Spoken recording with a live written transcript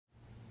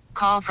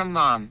Call from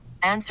mom.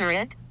 Answer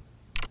it.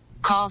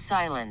 Call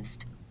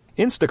silenced.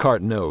 Instacart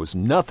knows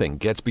nothing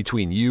gets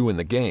between you and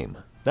the game.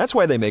 That's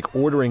why they make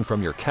ordering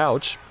from your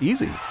couch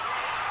easy.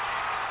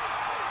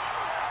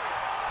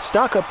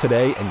 Stock up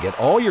today and get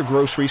all your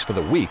groceries for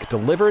the week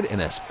delivered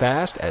in as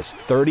fast as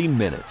 30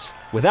 minutes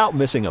without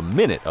missing a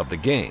minute of the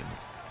game.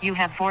 You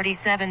have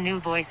 47 new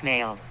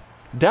voicemails.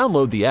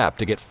 Download the app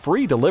to get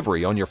free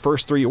delivery on your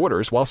first 3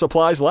 orders while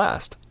supplies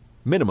last.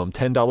 Minimum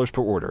 $10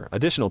 per order.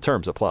 Additional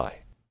terms apply.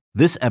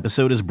 This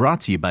episode is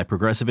brought to you by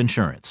Progressive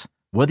Insurance.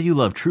 Whether you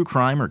love true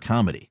crime or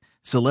comedy,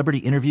 celebrity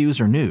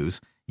interviews or news,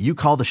 you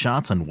call the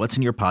shots on what's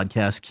in your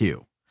podcast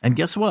queue. And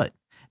guess what?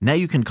 Now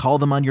you can call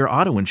them on your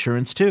auto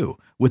insurance too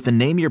with the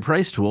Name Your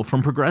Price tool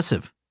from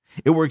Progressive.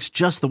 It works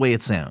just the way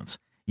it sounds.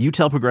 You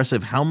tell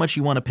Progressive how much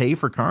you want to pay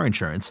for car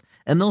insurance,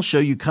 and they'll show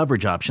you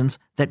coverage options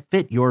that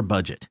fit your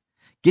budget.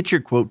 Get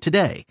your quote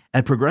today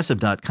at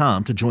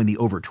Progressive.com to join the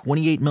over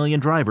 28 million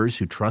drivers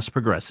who trust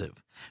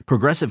Progressive.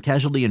 Progressive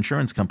Casualty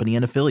Insurance Company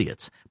and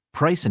Affiliates.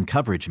 Price and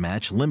coverage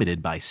match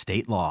limited by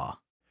state law.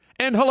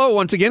 And hello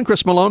once again,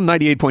 Chris Malone,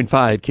 98.5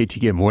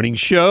 KTK Morning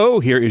Show.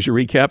 Here is your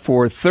recap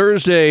for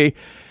Thursday,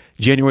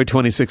 January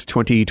 26,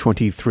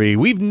 2023.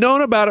 We've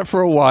known about it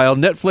for a while.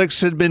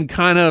 Netflix had been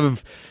kind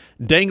of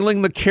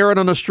dangling the carrot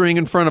on a string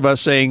in front of us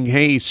saying,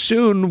 hey,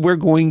 soon we're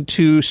going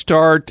to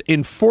start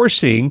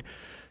enforcing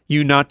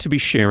you not to be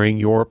sharing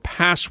your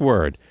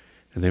password.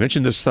 And they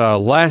mentioned this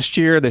last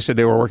year. They said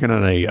they were working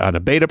on a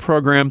beta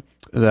program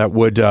that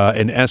would,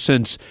 in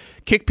essence,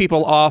 kick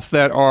people off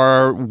that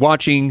are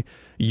watching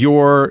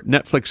your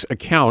Netflix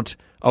account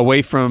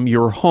away from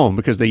your home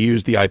because they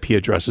use the IP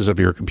addresses of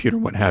your computer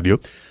and what have you,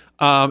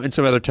 and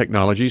some other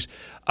technologies.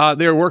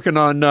 They're working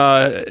on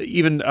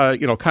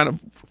kind of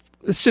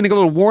sending a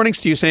little warnings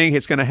to you saying, hey,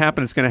 it's going to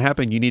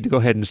happen. You need to go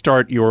ahead and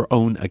start your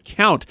own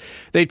account.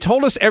 They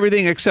told us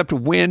everything except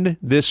when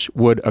this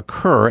would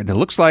occur. And it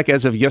looks like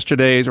as of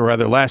yesterday's, or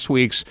rather last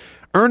week's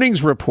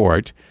earnings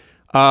report,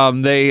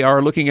 they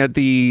are looking at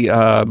the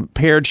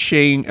paired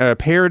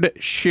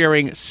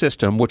sharing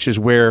system, which is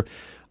where,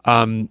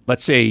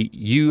 let's say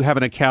you have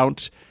an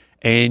account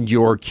and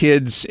your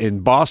kids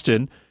in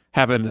Boston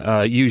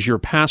haven't use your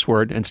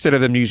password. Instead of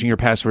them using your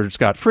password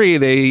scot-free,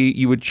 they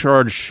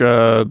charge you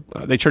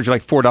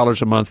like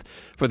 $4 a month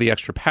for the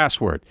extra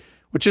password,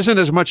 which isn't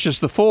as much as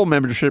the full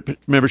membership,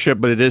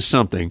 but it is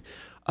something.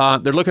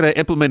 They're looking at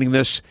implementing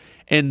this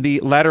in the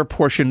latter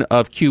portion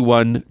of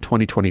Q1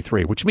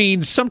 2023, which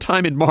means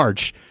sometime in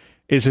March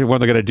is when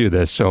they're going to do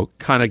this. So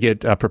kind of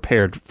get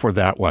prepared for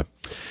that one.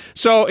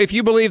 So if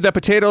you believe that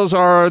potatoes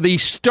are the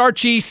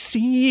starchy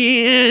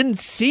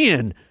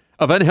sin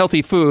of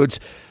unhealthy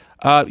foods,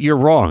 you're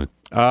wrong.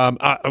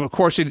 Of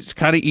course, it's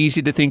kind of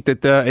easy to think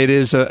that it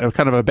is a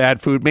kind of a bad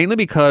food, mainly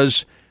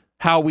because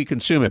how we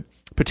consume it.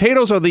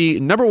 Potatoes are the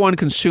number one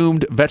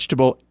consumed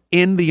vegetable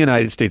in the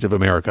United States of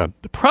America.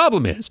 The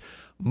problem is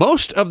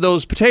most of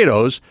those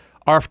potatoes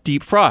are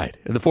deep fried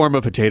in the form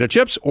of potato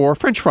chips or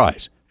French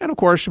fries. And of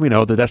course, we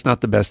know that that's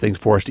not the best thing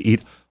for us to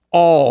eat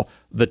all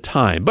the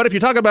time. But if you're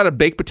talking about a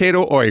baked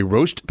potato or a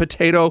roast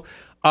potato,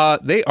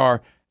 they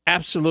are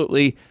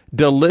absolutely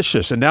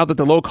delicious. And now that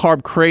the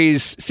low-carb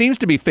craze seems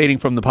to be fading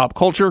from the pop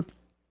culture,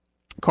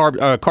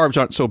 carbs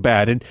aren't so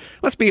bad. And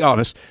let's be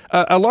honest,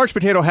 a large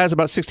potato has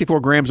about 64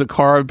 grams of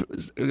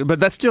carbs, but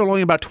that's still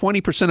only about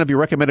 20% of your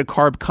recommended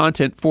carb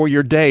content for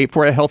your day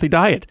for a healthy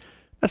diet.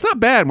 That's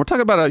not bad. We're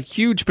talking about a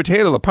huge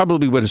potato that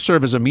probably would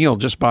serve as a meal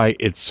just by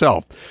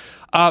itself.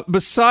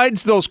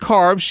 Besides those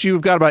carbs,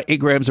 you've got about 8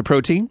 grams of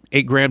protein,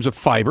 8 grams of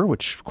fiber,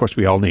 which of course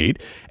we all need,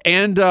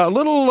 and a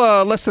little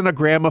less than a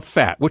gram of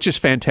fat, which is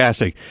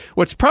fantastic.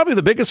 What's probably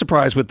the biggest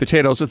surprise with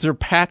potatoes is they're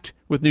packed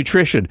with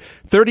nutrition.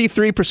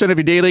 33% of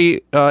your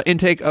daily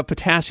intake of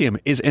potassium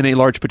is in a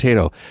large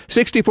potato.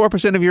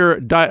 64% of your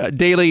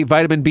daily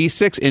vitamin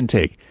B6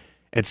 intake.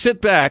 And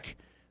sit back,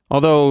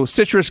 although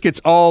citrus gets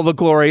all the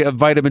glory of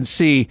vitamin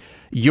C,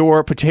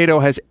 your potato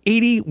has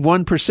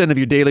 81% of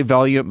your daily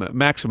volume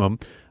maximum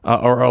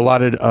or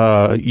allotted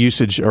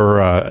usage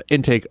or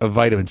intake of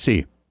vitamin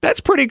C. That's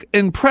pretty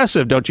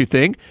impressive, don't you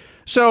think?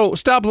 So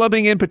stop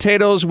lumping in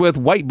potatoes with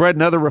white bread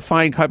and other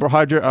refined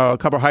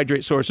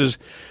carbohydrate sources.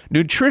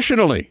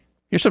 Nutritionally,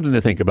 here's something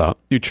to think about.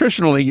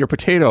 Nutritionally, your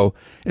potato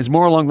is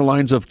more along the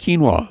lines of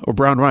quinoa or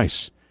brown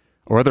rice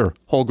or other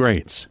whole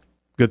grains.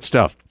 Good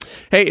stuff.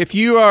 Hey, if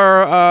you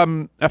are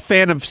a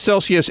fan of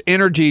Celsius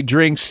energy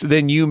drinks,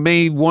 then you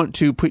may want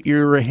to put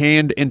your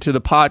hand into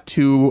the pot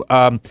to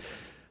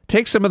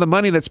take some of the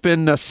money that's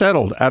been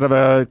settled out of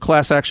a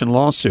class action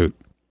lawsuit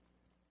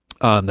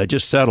that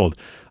just settled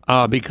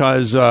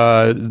because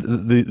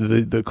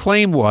the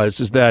claim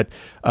is that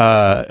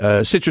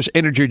citrus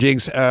energy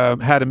drinks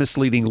had a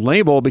misleading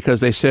label because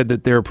they said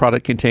that their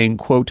product contained,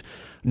 quote,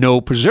 no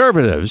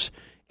preservatives,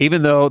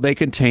 even though they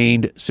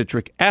contained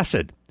citric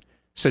acid.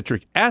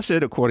 Citric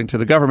acid, according to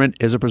the government,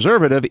 is a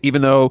preservative,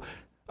 even though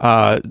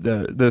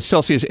the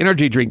Celsius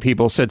energy drink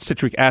people said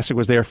citric acid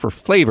was there for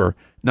flavor,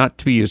 not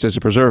to be used as a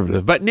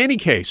preservative. But in any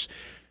case,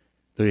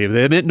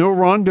 They admit no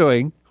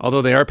wrongdoing,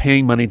 although they are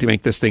paying money to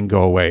make this thing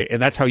go away.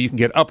 And that's how you can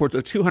get upwards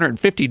of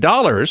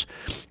 $250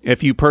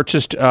 if you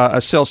purchased a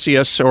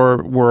Celsius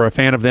or were a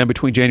fan of them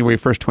between January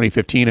 1st,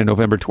 2015 and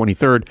November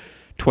 23rd,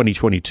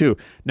 2022.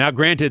 Now,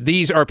 granted,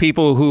 these are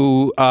people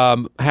who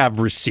have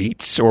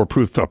receipts or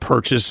proof of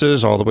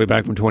purchases all the way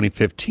back from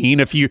 2015.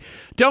 If you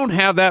don't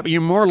have that,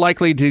 you're more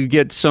likely to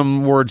get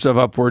some words of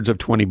upwards of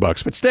 $20. But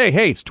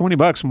hey, it's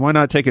 $20. Why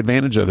not take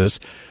advantage of this?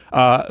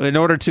 In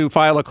order to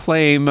file a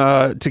claim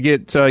to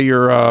get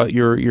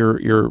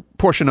your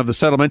portion of the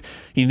settlement,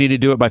 you need to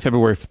do it by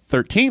February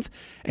 13th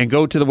and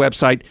go to the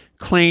website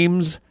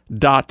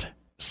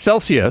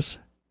claims.celsius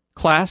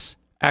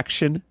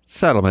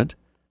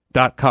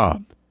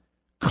classactionsettlement.com.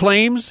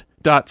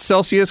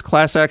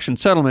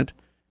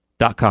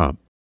 claims.celsiusclassactionsettlement.com.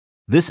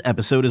 This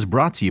episode is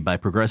brought to you by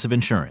Progressive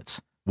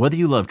Insurance. Whether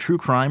you love true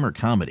crime or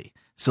comedy,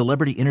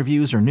 celebrity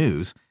interviews or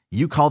news,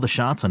 you call the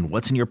shots on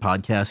what's in your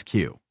podcast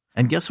queue.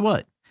 And guess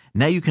what?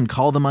 Now you can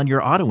call them on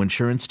your auto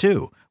insurance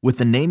too with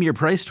the Name Your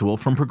Price tool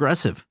from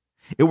Progressive.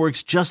 It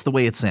works just the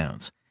way it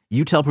sounds.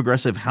 You tell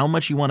Progressive how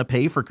much you want to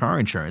pay for car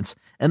insurance,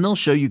 and they'll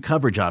show you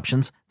coverage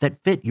options that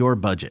fit your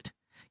budget.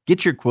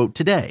 Get your quote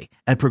today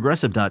at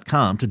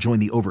Progressive.com to join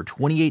the over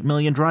 28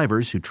 million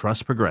drivers who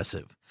trust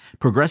Progressive.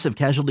 Progressive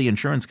Casualty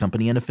Insurance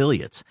Company and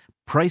Affiliates.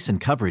 Price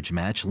and coverage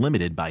match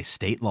limited by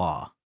state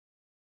law.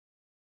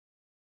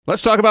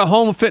 Let's talk about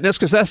home fitness,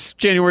 because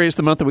January is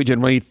the month that we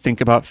generally think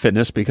about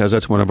fitness, because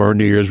that's one of our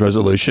New Year's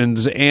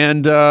resolutions.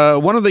 And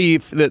one of the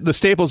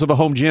staples of a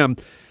home gym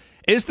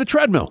is the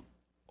treadmill,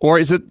 or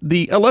is it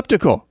the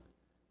elliptical?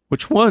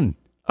 Which one?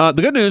 The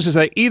good news is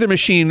that either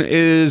machine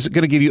is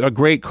going to give you a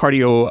great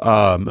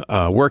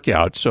cardio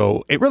workout.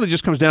 So it really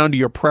just comes down to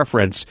your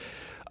preference.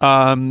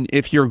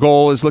 If your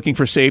goal is looking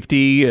for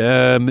safety,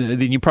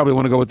 then you probably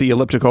want to go with the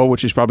elliptical,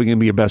 which is probably going to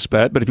be your best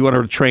bet. But if you want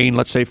to train,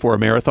 let's say, for a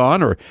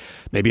marathon or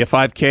maybe a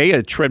 5K,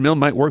 a treadmill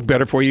might work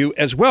better for you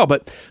as well.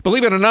 But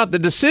believe it or not, the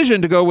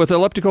decision to go with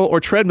elliptical or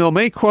treadmill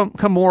may come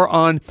more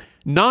on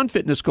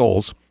non-fitness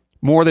goals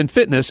more than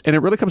fitness, and it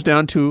really comes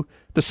down to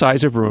the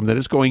size of room that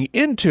it's going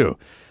into.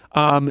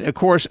 Of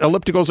course,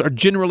 ellipticals are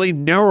generally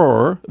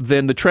narrower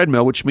than the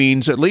treadmill, which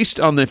means at least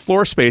on the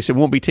floor space, it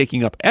won't be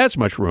taking up as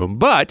much room.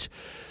 But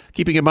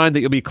keeping in mind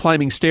that you'll be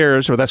climbing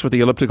stairs, or that's what the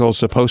elliptical is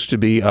supposed to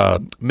be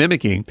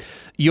mimicking,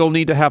 you'll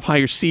need to have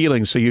higher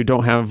ceilings so you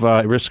don't have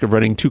a risk of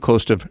running too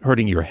close to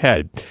hurting your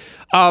head.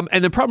 And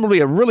then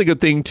probably a really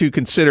good thing to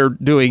consider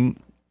doing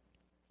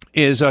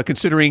is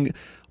considering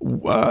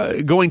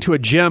going to a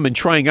gym and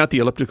trying out the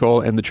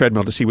elliptical and the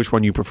treadmill to see which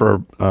one you prefer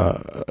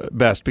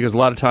best, because a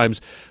lot of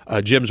times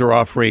gyms are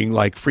offering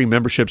like free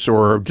memberships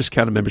or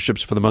discounted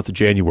memberships for the month of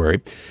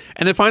January.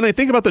 And then finally,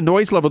 think about the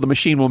noise level the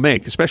machine will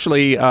make,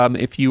 especially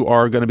if you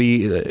are going to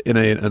be in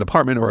an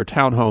apartment or a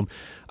townhome,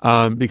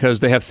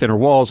 because they have thinner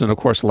walls, and of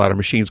course a lot of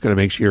machines going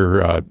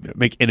to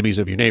make enemies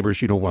of your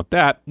neighbors. You don't want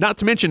that. Not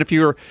to mention, if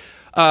you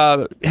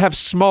have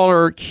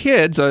smaller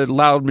kids, a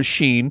loud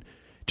machine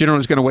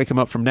generally is going to wake them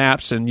up from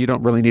naps, and you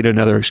don't really need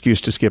another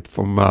excuse to skip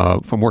from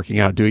working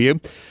out, do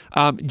you?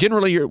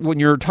 Generally, when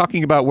you're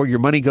talking about where your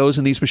money goes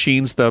in these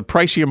machines, the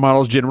pricier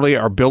models generally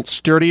are built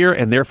sturdier,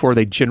 and therefore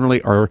they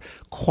generally are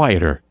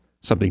quieter.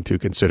 Something to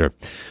consider.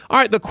 All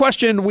right, the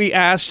question we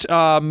asked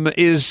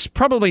is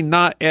probably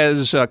not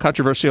as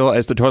controversial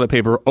as the toilet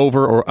paper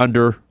over or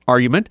under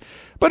argument,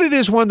 but it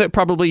is one that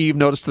probably you've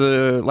noticed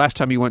the last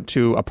time you went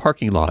to a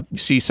parking lot. You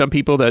see some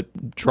people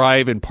that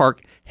drive and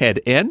park head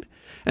in,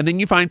 and then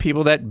you find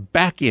people that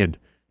back in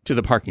to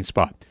the parking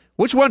spot.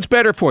 Which one's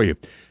better for you?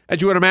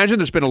 As you would imagine,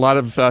 there's been a lot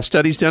of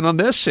studies done on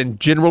this, and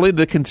generally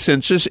the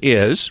consensus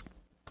is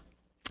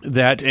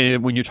that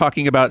when you're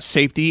talking about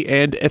safety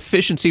and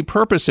efficiency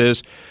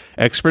purposes,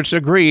 experts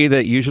agree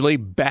that usually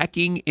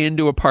backing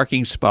into a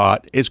parking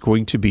spot is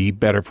going to be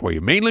better for you,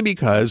 mainly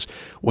because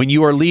when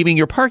you are leaving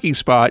your parking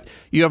spot,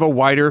 you have a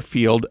wider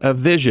field of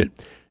vision.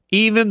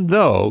 Even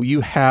though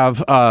you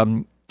have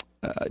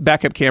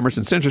backup cameras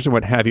and sensors and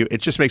what have you,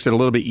 it just makes it a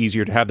little bit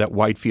easier to have that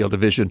wide field of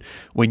vision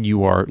when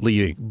you are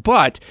leaving.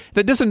 But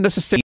that doesn't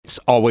necessarily mean it's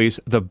always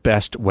the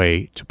best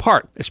way to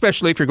park,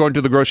 especially if you're going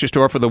to the grocery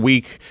store for the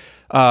week,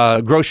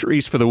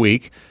 groceries for the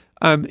week.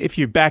 If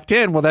you're backed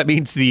in, well, that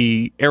means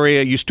the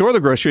area you store the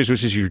groceries,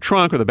 which is your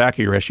trunk or the back of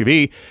your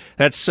SUV,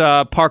 that's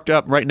parked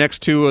up right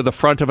next to the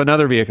front of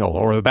another vehicle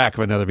or the back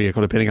of another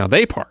vehicle, depending on how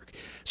they park.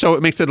 So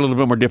it makes it a little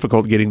bit more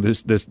difficult getting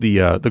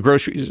the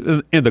groceries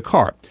in the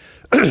car.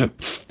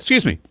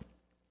 Excuse me.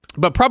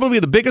 But probably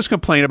the biggest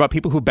complaint about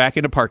people who back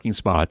into parking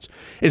spots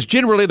is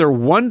generally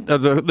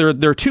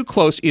they're too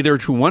close either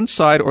to one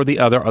side or the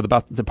other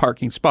about the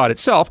parking spot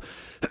itself,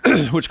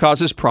 which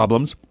causes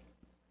problems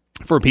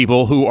for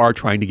people who are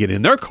trying to get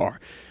in their car,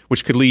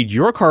 which could lead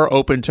your car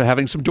open to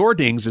having some door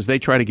dings as they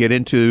try to get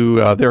into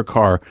their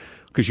car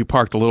because you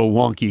parked a little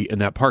wonky in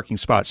that parking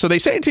spot. So they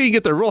say until you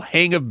get the real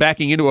hang of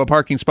backing into a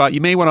parking spot, you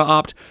may want to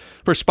opt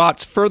for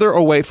spots further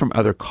away from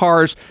other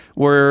cars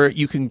where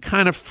you can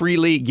kind of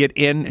freely get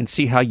in and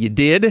see how you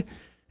did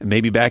and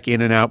maybe back in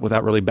and out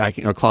without really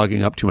backing or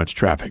clogging up too much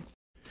traffic.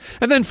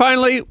 And then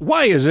finally,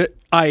 why is it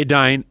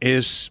iodine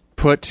is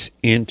put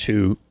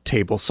into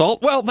table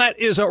salt? Well, that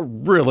is a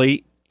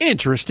really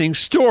interesting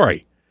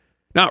story.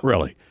 Not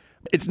really.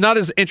 It's not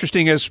as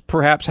interesting as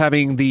perhaps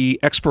having the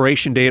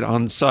expiration date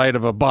on the side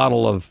of a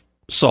bottle of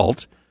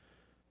salt.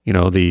 You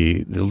know,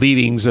 the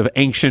leavings of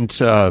ancient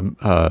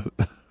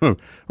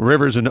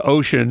rivers and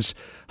oceans,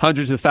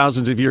 hundreds of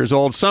thousands of years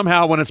old.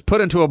 Somehow, when it's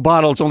put into a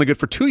bottle, it's only good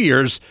for 2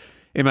 years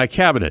in my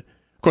cabinet.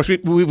 Of course,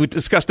 we've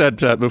discussed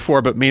that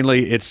before, but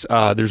mainly it's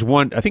there's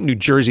one. I think New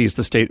Jersey is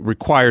the state that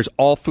requires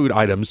all food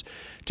items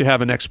to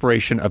have an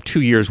expiration of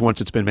 2 years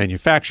once it's been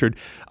manufactured.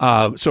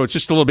 So it's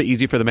just a little bit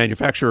easy for the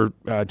manufacturer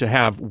to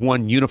have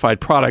one unified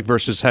product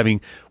versus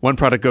having one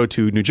product go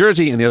to New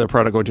Jersey and the other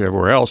product go to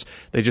everywhere else.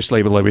 They just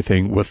label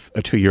everything with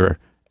a 2-year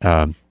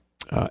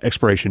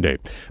expiration date.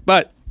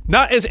 But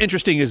not as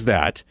interesting as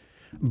that.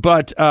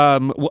 But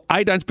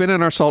iodine's been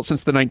in our salt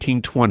since the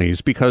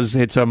 1920s because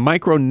it's a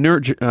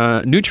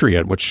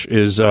micronutrient, which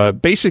is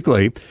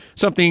basically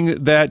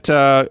something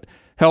that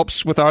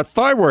helps with our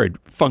thyroid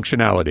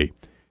functionality.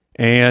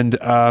 And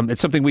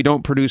it's something we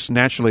don't produce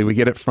naturally. We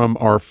get it from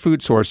our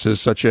food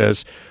sources, such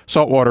as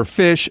saltwater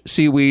fish,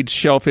 seaweeds,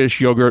 shellfish,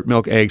 yogurt,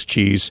 milk, eggs,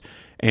 cheese,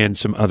 and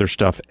some other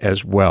stuff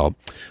as well.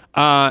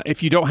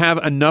 If you don't have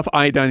enough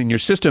iodine in your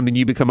system, then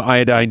you become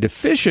iodine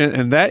deficient,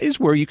 and that is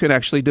where you can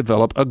actually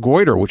develop a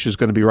goiter, which is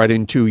going to be right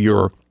into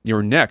your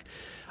neck.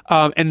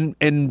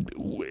 And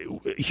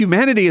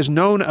humanity has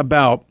known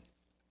about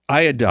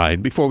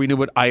iodine before we knew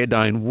what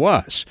iodine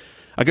was.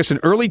 I guess in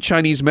early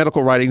Chinese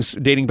medical writings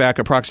dating back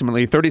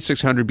approximately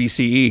 3600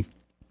 BCE,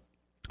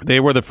 they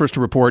were the first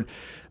to report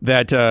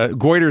that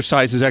goiter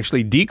sizes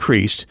actually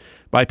decreased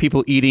by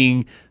people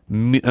eating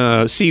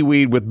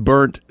seaweed with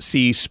burnt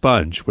sea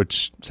sponge,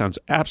 which sounds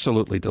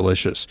absolutely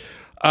delicious.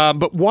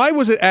 But why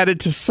was it added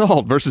to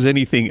salt versus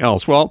anything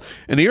else? Well,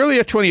 in the early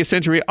 20th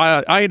century,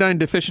 iodine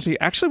deficiency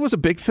actually was a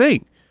big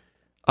thing,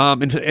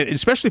 and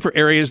especially for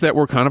areas that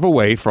were kind of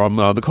away from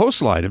the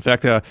coastline. In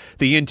fact,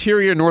 the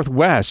interior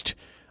Northwest,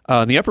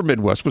 the upper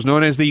Midwest, was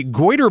known as the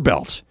goiter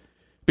belt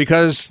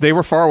because they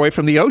were far away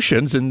from the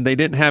oceans and they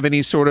didn't have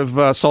any sort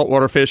of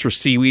saltwater fish or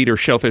seaweed or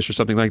shellfish or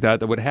something like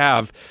that would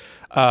have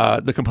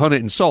the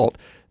component in salt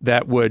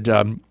that would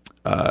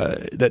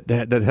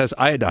that has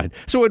iodine.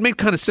 So it would make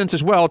kind of sense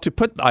as well to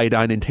put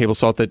iodine in table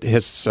salt that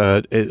is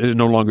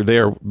no longer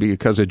there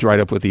because it dried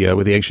up with the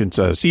ancient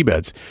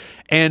seabeds.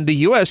 And the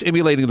U.S.,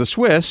 emulating the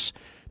Swiss,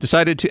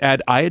 decided to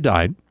add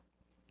iodine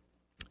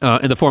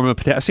in the form of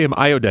potassium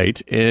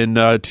iodate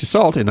to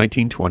salt in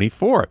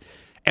 1924,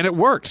 and it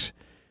worked.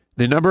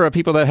 The number of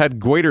people that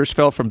had goiters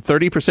fell from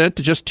 30%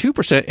 to just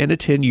 2% in a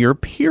 10-year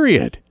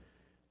period.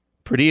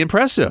 Pretty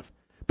impressive.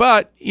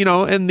 But, you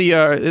know, in the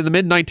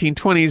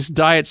mid-1920s,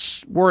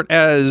 diets weren't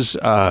as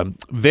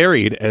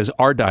varied as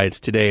our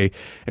diets today.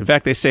 In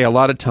fact, they say a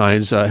lot of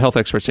times, health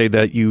experts say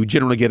that you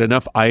generally get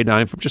enough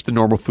iodine from just the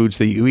normal foods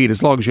that you eat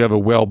as long as you have a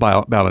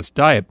well-balanced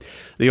diet.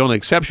 The only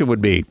exception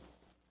would be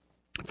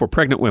for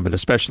pregnant women,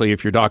 especially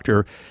if your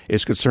doctor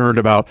is concerned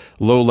about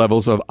low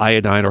levels of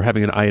iodine or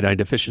having an iodine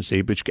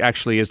deficiency, which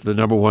actually is the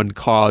number one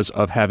cause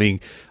of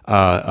having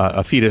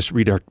a fetus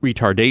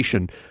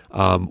retardation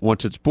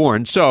once it's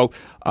born. So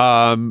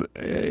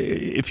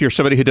if you're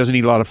somebody who doesn't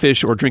eat a lot of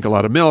fish or drink a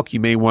lot of milk, you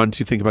may want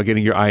to think about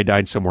getting your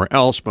iodine somewhere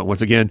else. But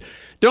once again,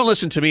 don't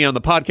listen to me on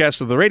the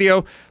podcast or the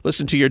radio.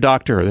 Listen to your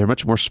doctor. They're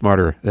much more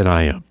smarter than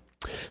I am.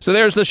 So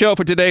there's the show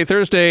for today,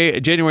 Thursday,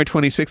 January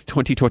 26th,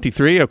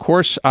 2023. Of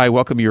course, I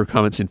welcome your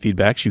comments and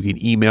feedbacks. You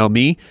can email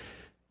me.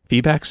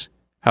 Feedbacks?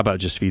 How about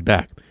just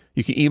feedback?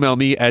 You can email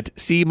me at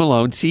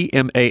cmalone,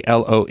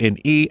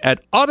 CMALONE, at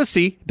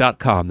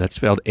Odyssey.com. That's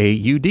spelled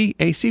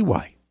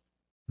AUDACY.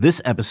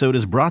 This episode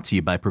is brought to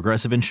you by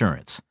Progressive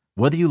Insurance.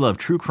 Whether you love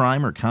true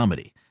crime or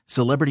comedy,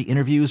 celebrity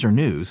interviews or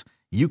news,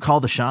 you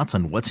call the shots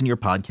on what's in your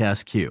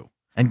podcast queue.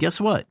 And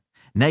guess what?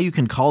 Now you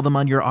can call them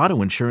on your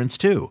auto insurance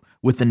too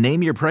with the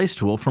Name Your Price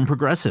tool from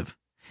Progressive.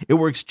 It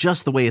works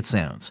just the way it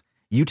sounds.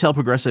 You tell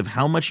Progressive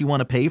how much you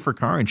want to pay for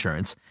car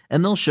insurance,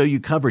 and they'll show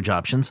you coverage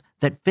options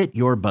that fit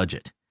your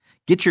budget.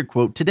 Get your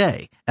quote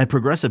today at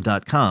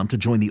Progressive.com to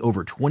join the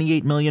over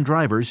 28 million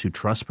drivers who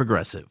trust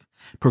Progressive.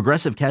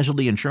 Progressive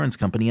Casualty Insurance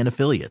Company and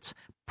Affiliates.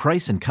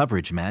 Price and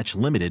coverage match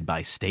limited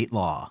by state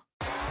law.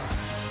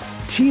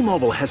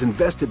 T-Mobile has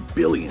invested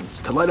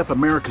billions to light up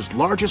America's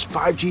largest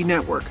 5G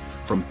network,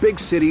 from big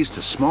cities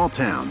to small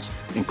towns,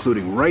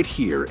 including right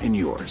here in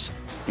yours.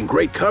 And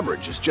great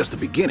coverage is just the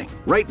beginning.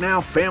 Right now,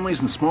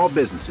 families and small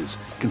businesses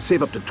can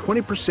save up to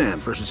 20%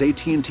 versus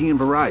AT&T and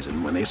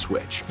Verizon when they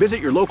switch.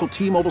 Visit your local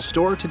T-Mobile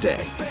store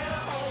today.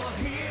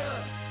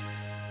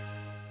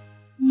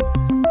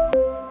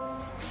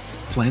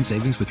 Plan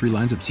savings with 3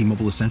 lines of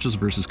T-Mobile Essentials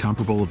versus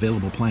comparable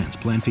available plans.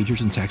 Plan features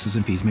and taxes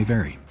and fees may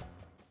vary.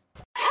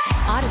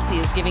 Odyssey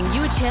is giving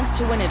you a chance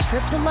to win a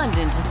trip to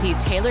London to see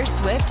Taylor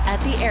Swift at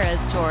the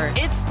Eras Tour.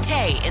 It's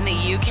Tay in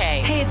the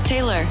UK. Hey, it's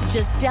Taylor.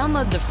 Just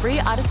download the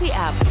free Odyssey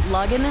app,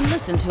 log in and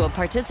listen to a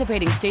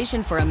participating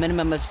station for a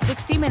minimum of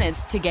 60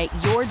 minutes to get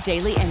your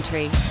daily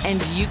entry.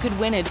 And you could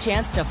win a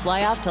chance to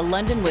fly off to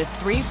London with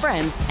 3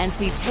 friends and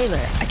see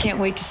Taylor. I can't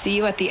wait to see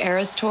you at the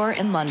Eras Tour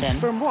in London.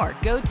 For more,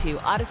 go to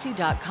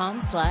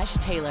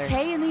odyssey.com/Taylor.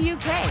 Tay in the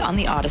UK. On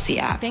the Odyssey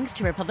app. Thanks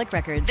to Republic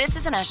Records. This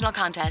is a national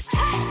contest.